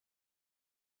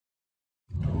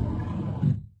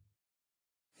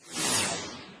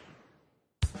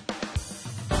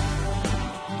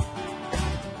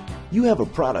You have a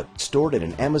product stored at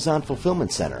an Amazon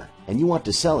fulfillment center and you want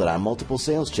to sell it on multiple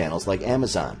sales channels like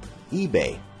Amazon,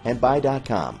 eBay, and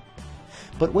Buy.com.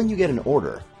 But when you get an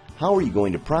order, how are you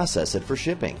going to process it for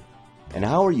shipping? And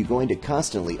how are you going to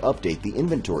constantly update the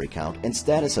inventory count and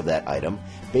status of that item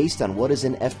based on what is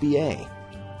in FBA?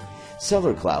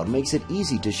 SellerCloud makes it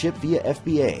easy to ship via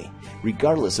FBA,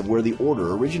 regardless of where the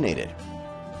order originated.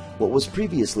 What was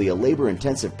previously a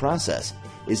labor-intensive process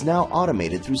is now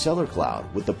automated through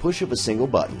SellerCloud with the push of a single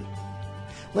button.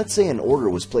 Let's say an order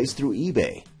was placed through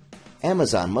eBay.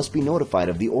 Amazon must be notified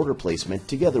of the order placement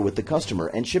together with the customer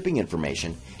and shipping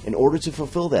information in order to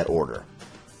fulfill that order.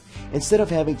 Instead of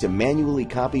having to manually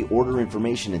copy order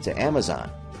information into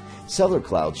Amazon,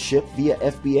 SellerCloud's Ship via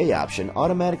FBA option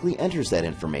automatically enters that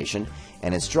information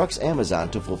and instructs Amazon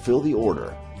to fulfill the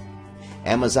order.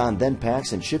 Amazon then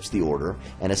packs and ships the order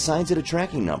and assigns it a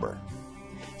tracking number.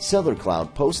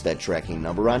 SellerCloud posts that tracking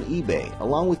number on eBay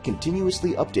along with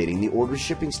continuously updating the order's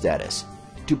shipping status.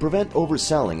 To prevent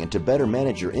overselling and to better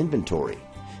manage your inventory,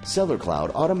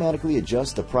 SellerCloud automatically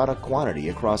adjusts the product quantity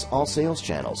across all sales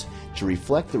channels to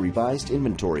reflect the revised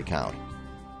inventory count.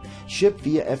 Ship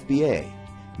via FBA,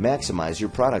 maximize your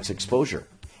product's exposure,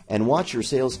 and watch your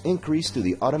sales increase through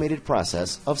the automated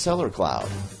process of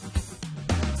SellerCloud.